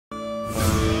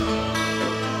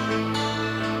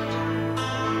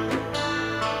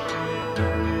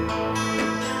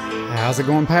How's it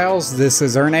going, pals? This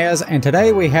is Ernest, and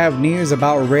today we have news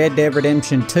about Red Dead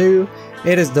Redemption 2.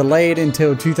 It is delayed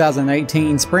until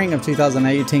 2018, spring of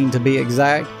 2018 to be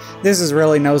exact. This is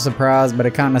really no surprise, but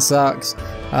it kind of sucks.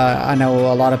 I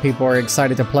know a lot of people are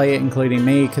excited to play it, including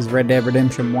me, because Red Dead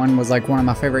Redemption 1 was like one of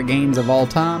my favorite games of all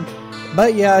time.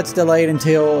 But yeah, it's delayed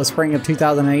until spring of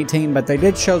 2018, but they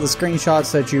did show the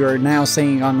screenshots that you are now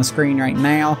seeing on the screen right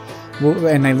now,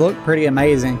 and they look pretty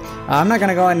amazing. I'm not going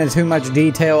to go into too much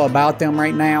detail about them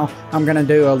right now. I'm going to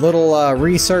do a little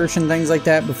research and things like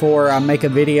that before I make a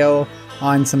video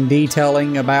on some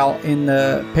detailing about in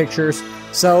the pictures.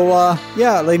 So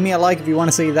yeah, leave me a like if you want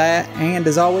to see that, and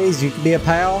as always, you can be a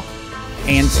pal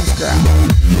and subscribe.